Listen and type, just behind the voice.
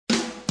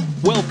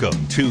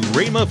Welcome to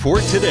Rhema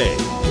for Today.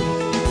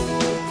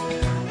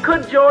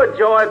 Could your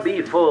joy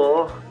be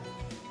full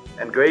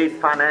and great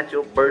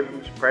financial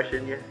burdens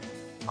pressing you?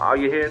 Are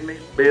you hearing me?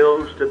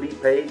 Bills to be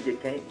paid, you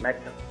can't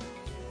make them.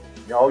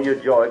 All your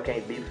joy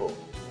can't be full.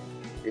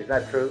 Isn't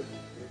that true?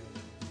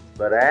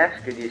 But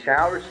ask and you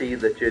shall receive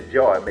that your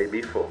joy may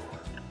be full.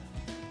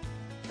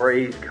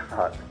 Praise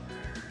God.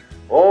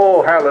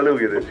 Oh,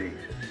 hallelujah to Jesus.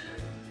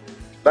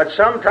 But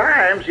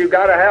sometimes you've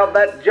got to have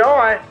that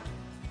joy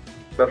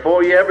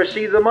before you ever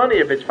see the money.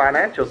 If it's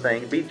financial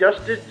thing, be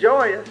just as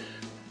joyous.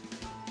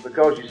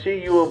 Because you see,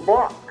 you will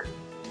block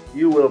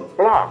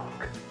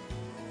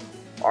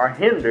or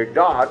hinder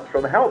God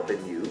from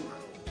helping you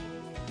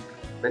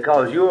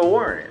because you are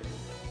worrying.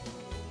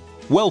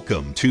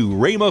 Welcome to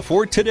Rhema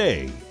for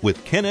Today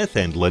with Kenneth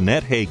and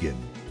Lynette Hagin.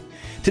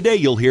 Today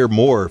you'll hear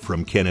more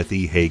from Kenneth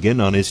E.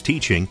 Hagin on his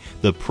teaching,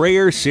 The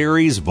Prayer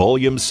Series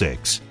Volume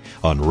 6,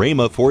 on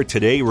Rhema for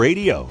Today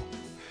Radio.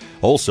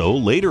 Also,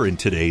 later in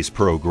today's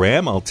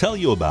program, I'll tell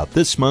you about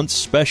this month's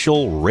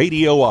special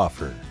radio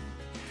offer.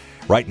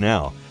 Right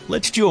now,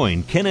 let's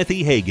join Kenneth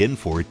E. Hagin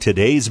for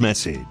today's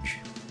message.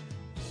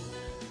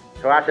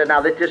 So I said,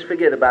 now let's just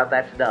forget about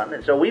that's done.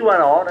 And so we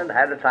went on and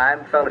had a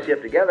time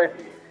fellowship together.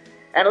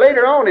 And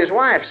later on, his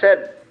wife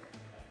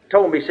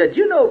told me,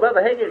 you know,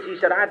 Brother Hagin, she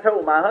said, I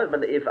told my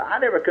husband, if I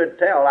never could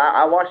tell,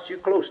 I watched you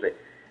closely.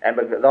 And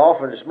the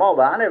offering is small,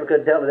 but I never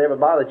could tell it ever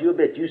bothered you a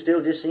bit. You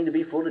still just seem to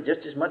be full of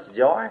just as much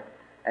joy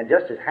and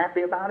just as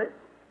happy about it.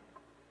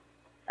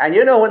 And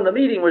you know, when the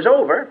meeting was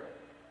over,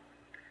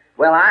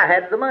 well, I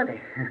had the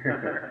money.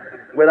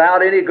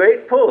 Without any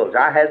great pulls,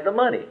 I had the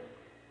money.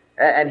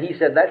 And he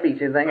said, that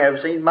beats anything I've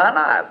ever seen in my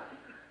life.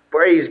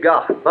 Praise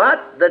God.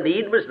 But the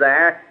need was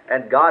there,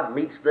 and God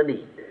meets the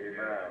need.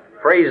 Amen.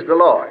 Praise the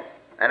Lord.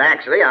 And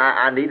actually,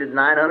 I needed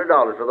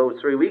 $900 for those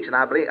 3 weeks, and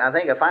I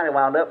think I finally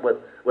wound up with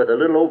a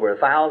little over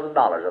 $1,000,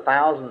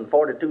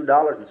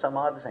 $1,042 and some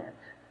odd cents.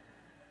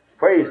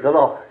 Praise the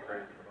Lord.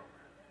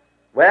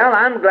 Well,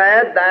 I'm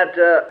glad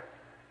that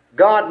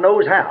God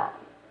knows how.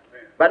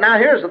 But now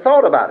here's the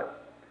thought about it.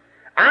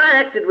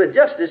 I acted with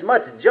just as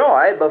much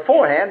joy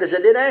beforehand as I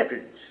did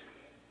afterwards.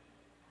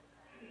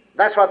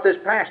 That's what this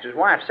pastor's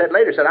wife said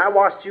later. Said, I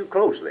watched you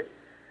closely.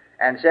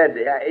 And said,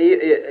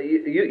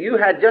 you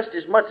had just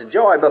as much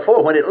joy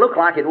before when it looked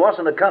like it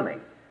wasn't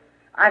a-coming.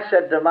 I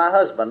said to my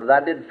husband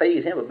that didn't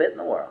faze him a bit in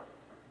the world.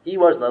 He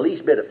wasn't the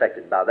least bit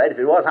affected by that. If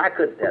it was, I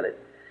couldn't tell it.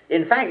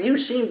 In fact, you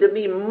seemed to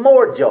be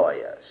more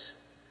joyous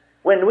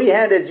when we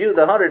handed you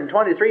the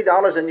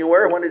 $123 than you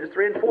were when it was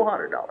 $300 and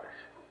 $400.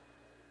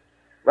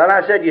 Well,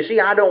 I said, you see,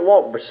 I don't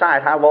walk by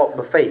sight, I walk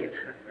by faith.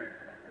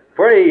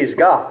 Praise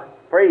God.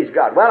 Praise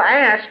God. Well,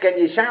 ask and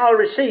you shall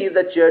receive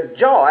that your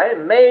joy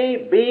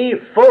may be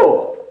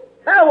full.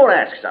 Now I want to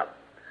ask something.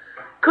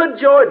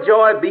 Could your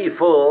joy be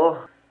full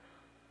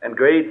and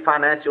great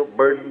financial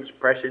burdens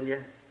pressing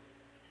you?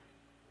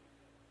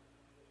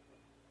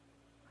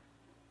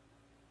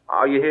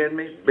 Are you hearing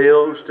me?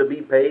 Bills to be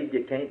paid,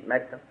 you can't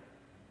make them.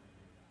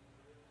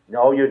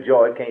 No, your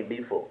joy can't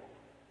be full.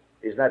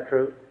 Isn't that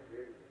true?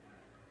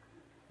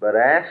 But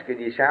ask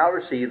and you shall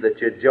receive that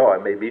your joy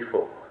may be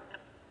full.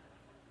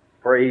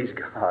 Praise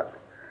God.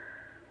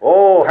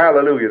 Oh,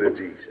 hallelujah to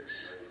Jesus.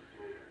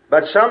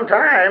 But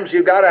sometimes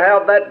you've got to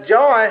have that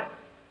joy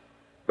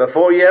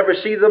before you ever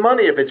see the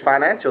money. If it's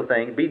financial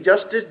thing, be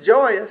just as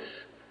joyous.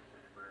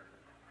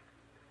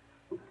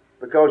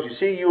 Because you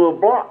see, you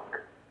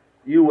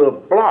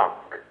will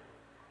block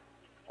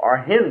or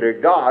hinder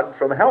God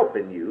from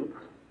helping you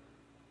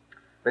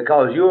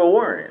because you are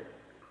worrying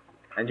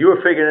and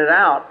you're figuring it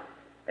out.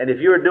 And if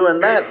you're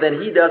doing that,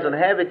 then He doesn't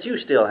have it, you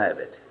still have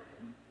it.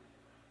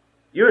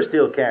 You're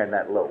still carrying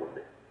that load.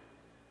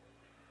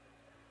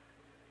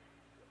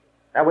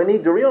 Now we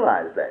need to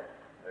realize that.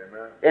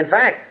 Amen. In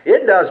fact,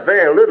 it does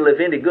very little,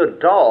 if any good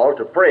at all,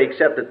 to pray,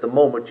 except at the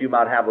moment you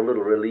might have a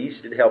little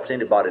release. It helps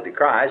anybody to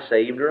cry,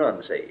 saved or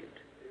unsaved.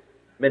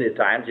 Many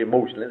times,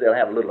 emotionally, they'll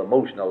have a little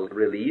emotional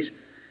release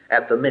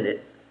at the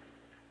minute.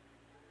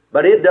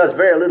 But it does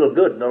very little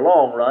good in the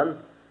long run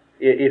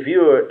if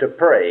you're to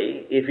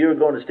pray, if you're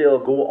going to still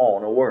go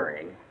on a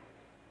worrying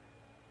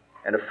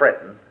and a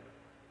fretting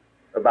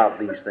about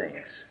these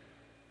things.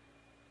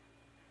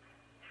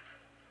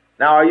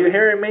 Now, are you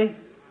hearing me?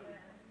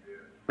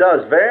 It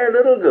does very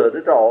little good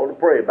at all to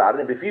pray about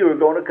it if you are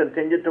going to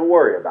continue to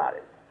worry about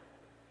it.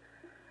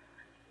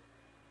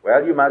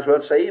 Well, you might as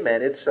well say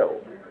amen, it's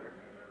so.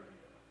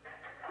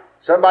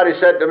 Somebody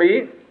said to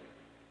me,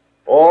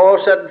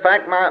 in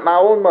fact, my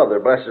own mother,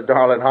 bless her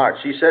darling heart,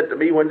 she said to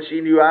me when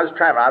she knew I was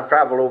traveling, I've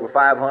traveled over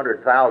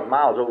 500,000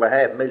 miles, over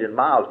 500,000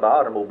 miles by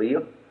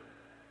automobile.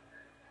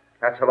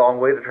 That's a long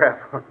way to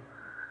travel.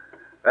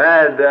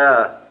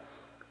 And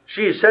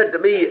she said to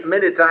me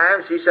many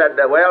times, she said,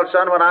 well,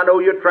 son, when I know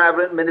you're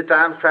traveling, many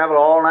times travel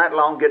all night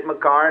long, get in my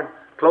car and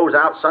close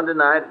out Sunday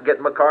night, get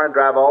in my car and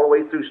drive all the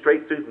way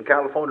straight through from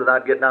California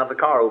without getting out of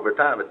the car over a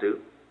time or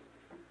two.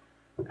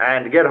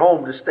 And to get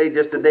home to stay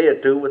just a day or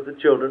two with the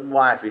children and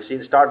wife, you see,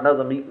 and start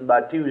another meeting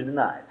by Tuesday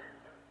night.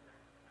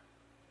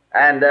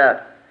 And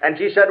And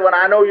she said, when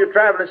I know you're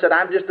traveling, said,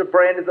 I'm just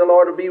a-praying that the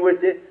Lord will be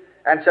with you.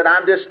 And said,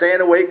 I'm just staying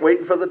awake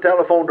waiting for the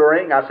telephone to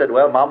ring. I said,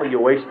 well, Mama,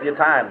 you're wasting your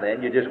time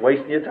then. You're just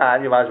wasting your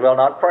time. You might as well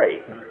not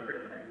pray.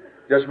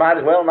 Just might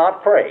as well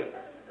not pray.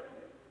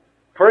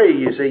 Pray,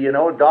 you see,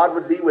 God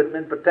would be with me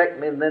and protect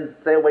me, and then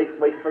stay awake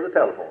waiting for the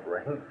telephone to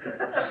ring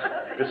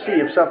to see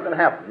if something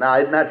happened. Now,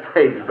 isn't that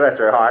faith bless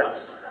her heart?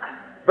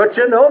 But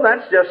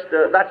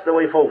that's the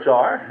way folks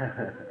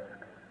are.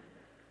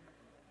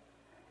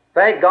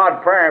 Thank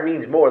God prayer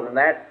means more than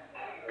that.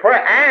 Pray,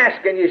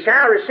 ask and you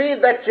shall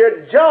receive, that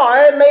your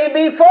joy may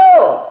be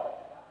full.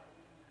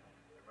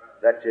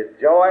 That your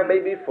joy may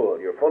be full.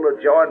 You're full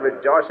of joy and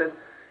rejoicing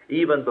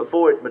even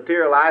before it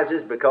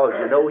materializes, because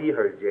you know He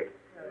heard you.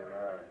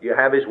 You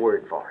have His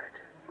word for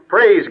it.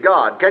 Praise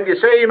God. Can you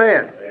say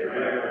amen?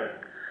 Amen.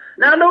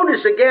 Now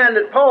notice again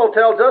that Paul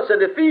tells us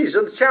in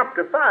Ephesians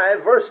chapter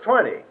 5, verse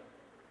 20.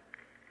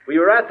 We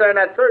were right there in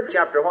that third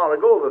chapter a while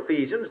ago of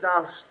Ephesians.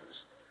 Now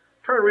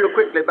turn real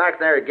quickly back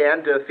there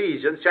again to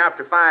Ephesians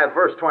chapter 5,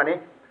 verse 20.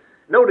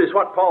 Notice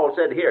what Paul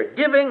said here.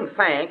 Giving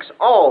thanks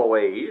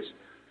always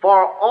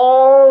for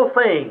all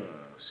things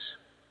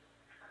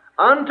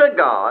unto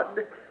God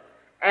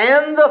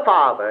and the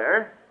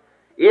Father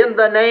in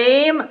the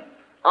name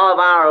of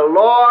our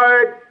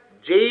Lord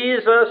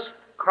Jesus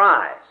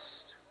Christ.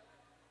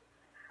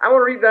 I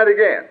want to read that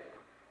again.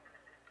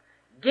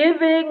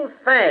 Giving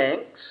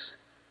thanks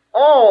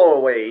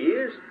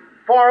always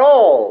for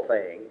all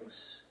things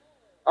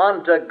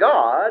unto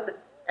God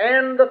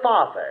and the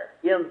Father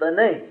in the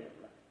name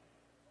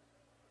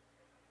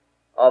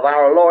of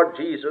our Lord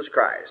Jesus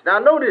Christ. Now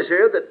notice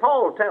here that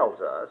Paul tells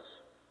us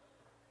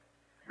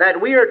that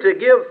we are to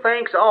give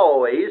thanks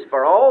always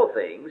for all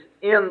things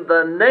in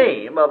the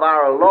name of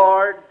our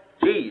Lord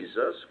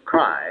Jesus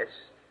Christ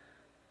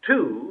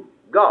to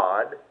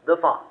God the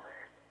Father.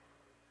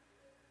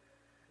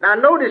 Now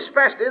notice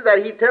especially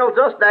that he tells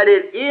us that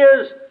it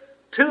is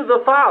to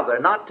the Father,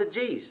 not to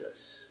Jesus.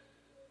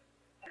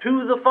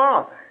 To the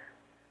Father,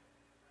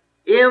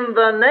 in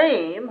the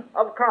name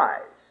of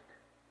Christ.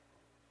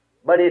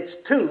 But it's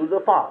to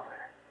the Father.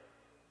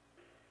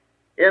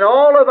 In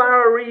all of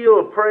our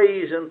real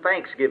praise and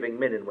thanksgiving,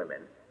 men and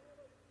women,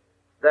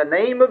 the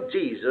name of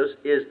Jesus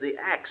is the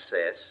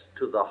access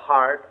to the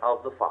heart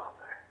of the Father.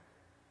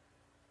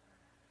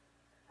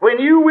 When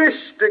you wish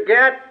to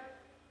get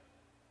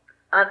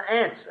an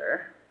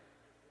answer,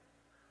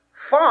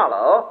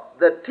 follow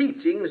the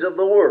teachings of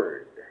the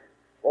Word.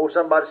 Oh,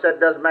 somebody said it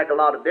doesn't make a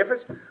lot of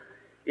difference.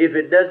 If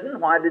it doesn't,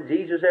 why did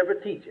Jesus ever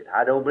teach it?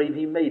 I don't believe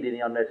He made any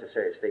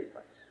unnecessary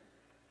statements.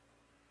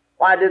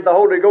 Why did the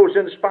Holy Ghost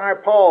inspire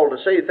Paul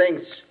to say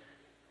things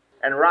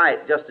and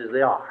write just as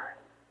they are?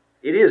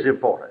 It is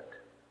important.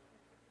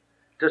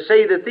 To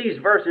say that these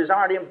verses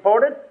aren't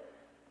important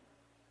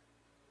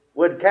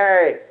would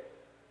carry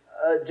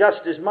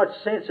just as much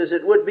sense as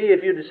it would be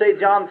if you to say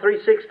John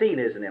 3:16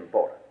 isn't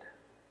important.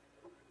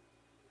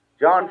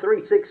 John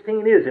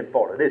 3:16 is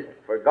important, isn't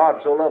it? For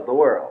God so loved the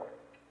world.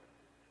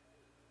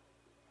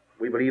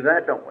 We believe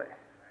that, don't we?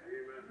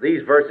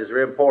 These verses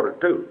are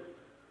important too.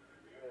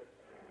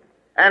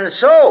 And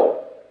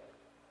so,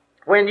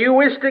 when you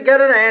wish to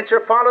get an answer,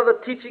 follow the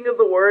teaching of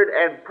the Word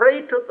and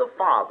pray to the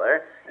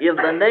Father in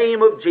the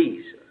name of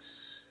Jesus.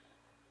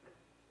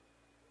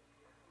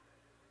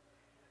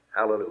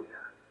 Hallelujah.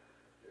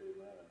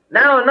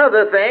 Now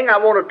another thing I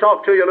want to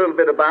talk to you a little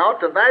bit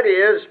about, and that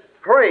is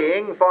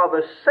praying for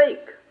the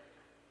sake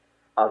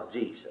of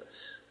Jesus.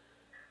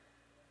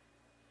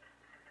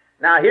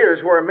 Now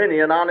here's where many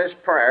an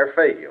honest prayer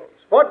fails.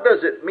 What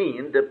does it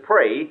mean to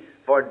pray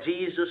for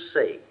Jesus'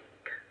 sake?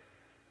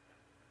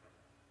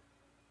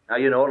 Now,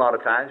 you know, a lot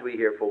of times we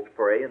hear folks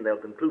pray and they'll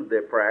conclude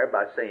their prayer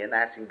by saying,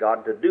 asking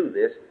God to do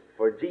this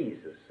for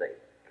Jesus' sake.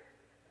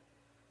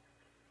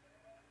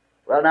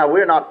 Well, now,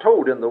 we're not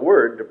told in the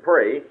Word to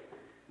pray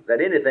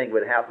that anything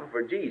would happen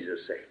for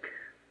Jesus' sake,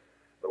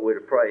 but we're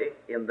to pray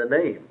in the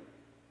name.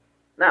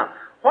 Now,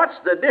 what's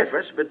the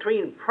difference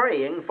between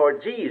praying for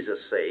Jesus'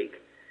 sake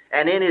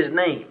and in His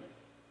name?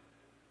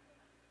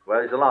 Well,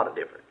 there's a lot of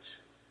difference.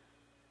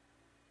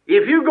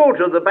 If you go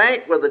to the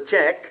bank with a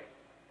check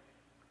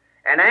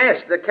and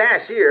ask the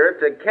cashier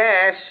to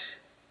cash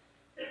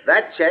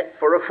that check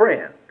for a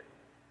friend,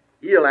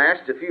 he'll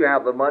ask if you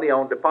have the money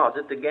on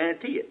deposit to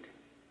guarantee it.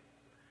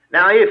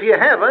 Now, if you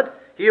haven't,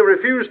 he'll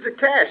refuse to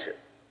cash it.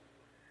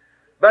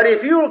 But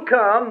if you'll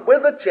come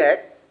with a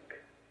check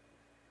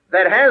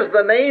that has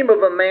the name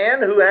of a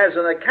man who has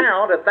an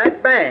account at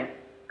that bank,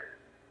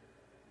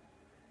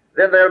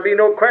 then there'll be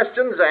no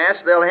questions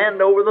asked. They'll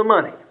hand over the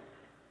money.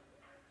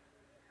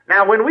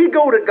 Now, when we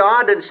go to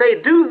God and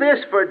say, do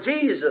this for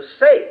Jesus'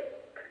 sake,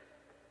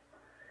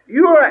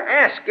 you are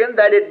asking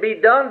that it be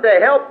done to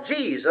help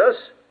Jesus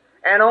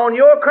and on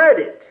your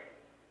credit.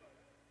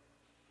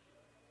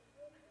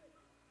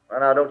 Well,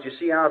 now, don't you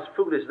see how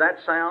foolish that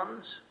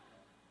sounds?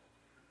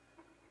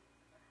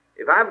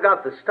 If I've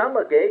got the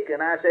stomach ache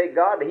and I say,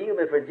 God, heal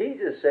me for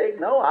Jesus' sake,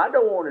 no, I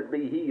don't want it to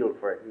be healed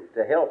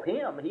to help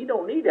Him. He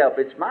don't need help.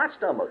 It's my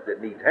stomach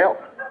that needs help.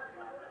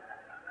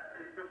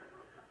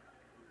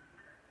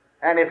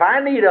 And if I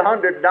need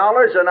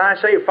 $100 and I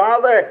say,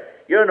 Father,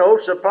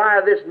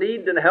 supply this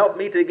need and help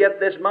me to get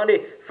this money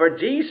for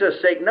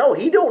Jesus' sake. No,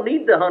 He don't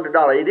need the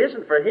 $100. It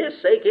isn't for His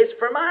sake, it's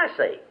for my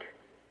sake.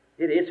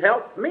 It's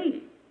helped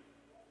me.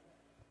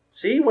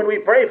 See, when we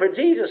pray for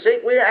Jesus'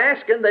 sake, we're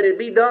asking that it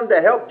be done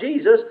to help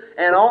Jesus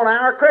and on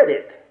our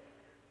credit.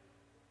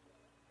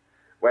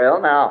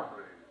 Well, now,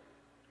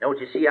 don't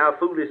you see how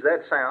foolish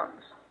that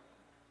sounds?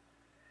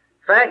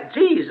 In fact,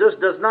 Jesus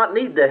does not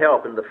need the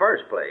help in the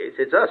first place.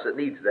 It's us that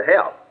needs the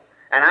help.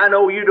 And I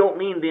know you don't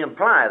mean to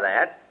imply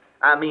that.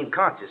 I mean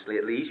consciously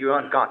at least. You're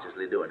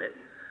unconsciously doing it.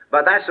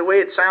 But that's the way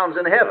it sounds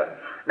in heaven.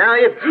 Now,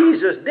 if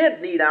Jesus did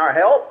need our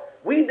help,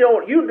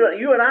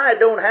 you and I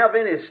don't have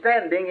any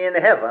standing in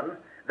heaven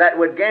that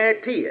would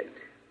guarantee it.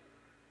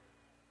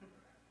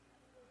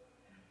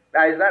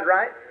 Now, is that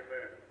right?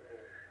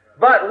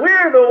 But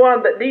we're the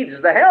one that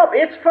needs the help.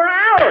 It's for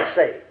our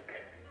sake.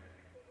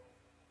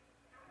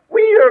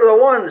 We are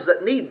the ones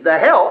that need the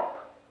help.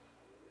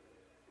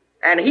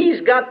 And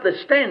He's got the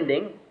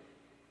standing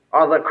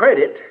or the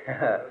credit.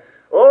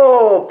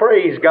 Oh,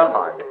 praise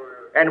God.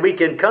 And we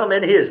can come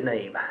in His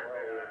name.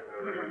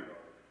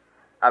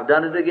 I've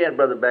done it again,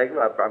 Brother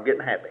Bagwell. I'm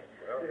getting happy.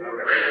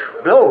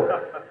 Glory.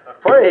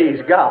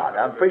 Praise God.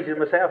 I'm preaching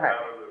myself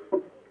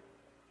happy.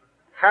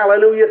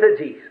 Hallelujah to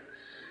Jesus.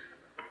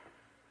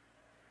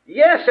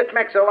 Yes, it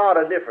makes a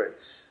lot of difference.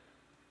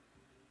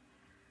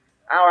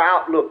 Our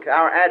outlook,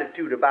 our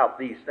attitude about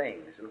these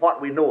things and what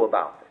we know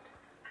about it.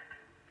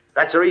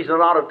 That's the reason a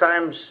lot of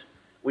times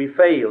we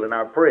fail in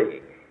our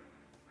praying.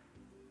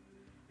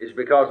 It's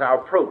because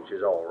our approach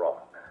is all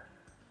wrong.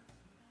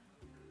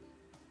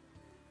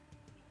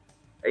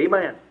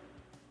 Amen.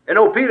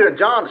 Peter and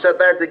John sat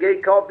there at the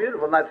gate called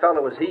Beautiful, and that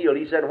fellow was healed.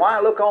 He said, why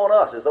look on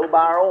us as though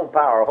by our own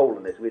power of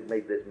holiness we'd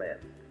make this man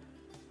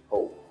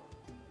whole?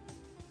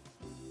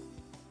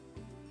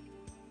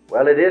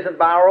 Well, it isn't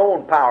by our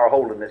own power of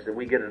holiness that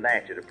we get an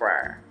answer to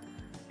prayer.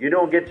 You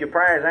don't get your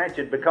prayers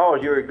answered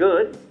because you're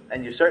good,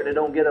 and you certainly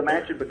don't get them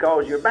answered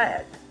because you're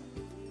bad.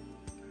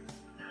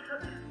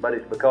 But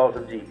it's because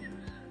of Jesus.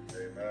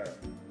 Amen.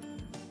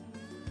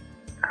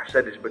 I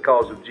said it's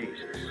because of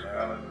Jesus.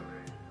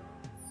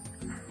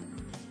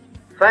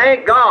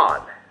 Thank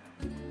God.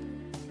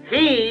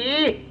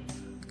 He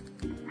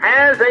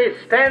has a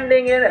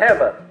standing in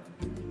heaven.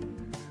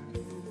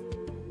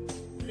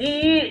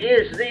 He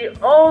is the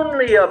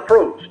only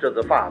approach to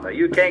the Father.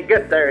 You can't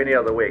get there any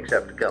other way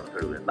except to come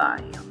through and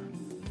by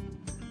Him.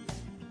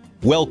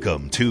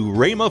 Welcome to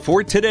Rhema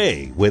for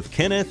Today with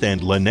Kenneth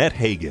and Lynette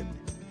Hagin.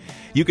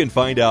 You can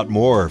find out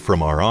more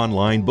from our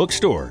online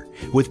bookstore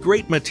with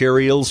great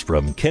materials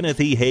from Kenneth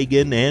E.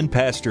 Hagin and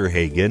Pastor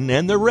Hagin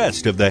and the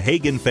rest of the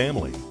Hagin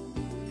family.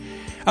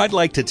 I'd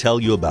like to tell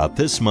you about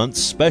this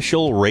month's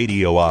special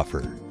radio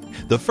offer.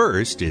 The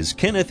first is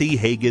Kenneth E.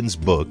 Hagin's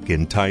book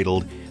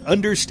entitled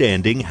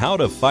Understanding How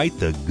to Fight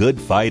the Good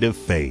Fight of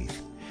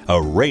Faith, a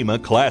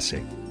Rhema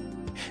classic.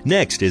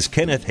 Next is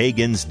Kenneth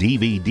Hagin's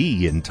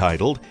DVD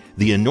entitled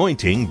The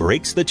Anointing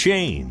Breaks the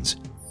Chains.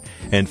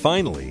 And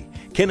finally,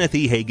 Kenneth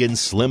E.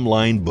 Hagin's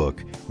slimline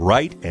book,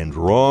 Right and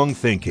Wrong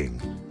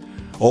Thinking.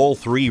 All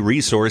three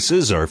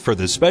resources are for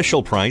the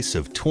special price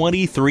of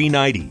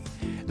 $23.90.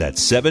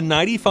 That's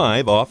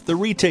 $7.95 off the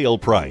retail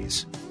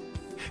price.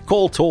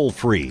 Call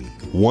toll-free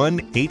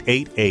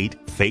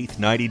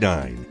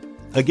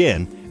 1-888-FAITH-99.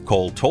 Again,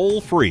 call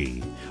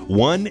toll-free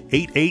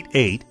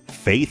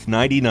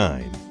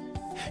 1-888-FAITH-99.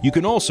 You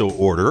can also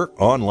order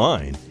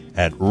online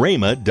at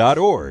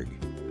rhema.org.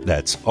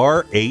 That's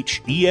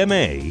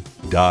RHEMA.org.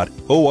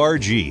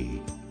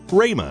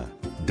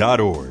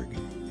 rhema.org.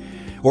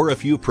 Or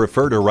if you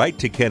prefer to write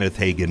to Kenneth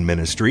Hagin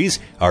Ministries,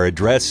 our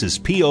address is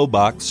P.O.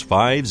 Box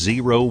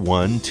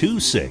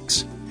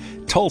 50126,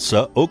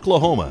 Tulsa,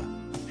 Oklahoma,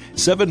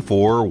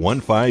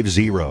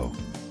 74150.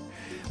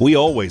 We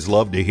always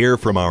love to hear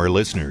from our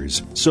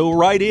listeners, so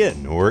write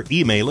in or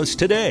email us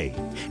today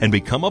and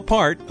become a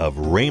part of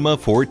Rhema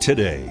for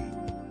Today.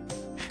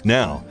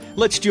 Now,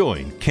 let's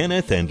join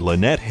Kenneth and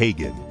Lynette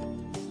Hagin.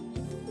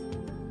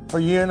 For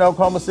you in the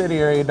Oklahoma City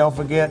area, don't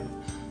forget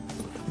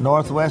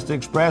Northwest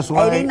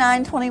Expressway.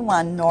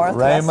 8921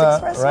 Northwest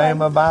Expressway.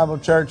 Rhema Bible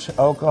Church,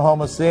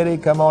 Oklahoma City.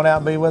 Come on out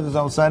and be with us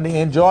on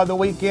Sunday. Enjoy the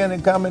weekend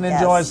and come and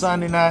enjoy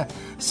Sunday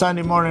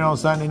morning on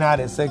Sunday night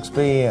at 6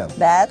 p.m.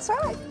 That's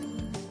right.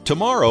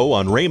 Tomorrow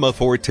on Rhema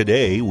for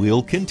Today,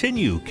 we'll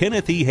continue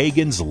Kenneth E.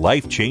 Hagin's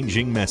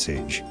life-changing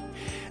message.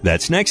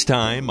 That's next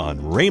time on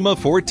Rhema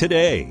for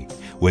Today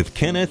with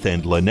Kenneth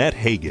and Lynette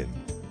Hagin.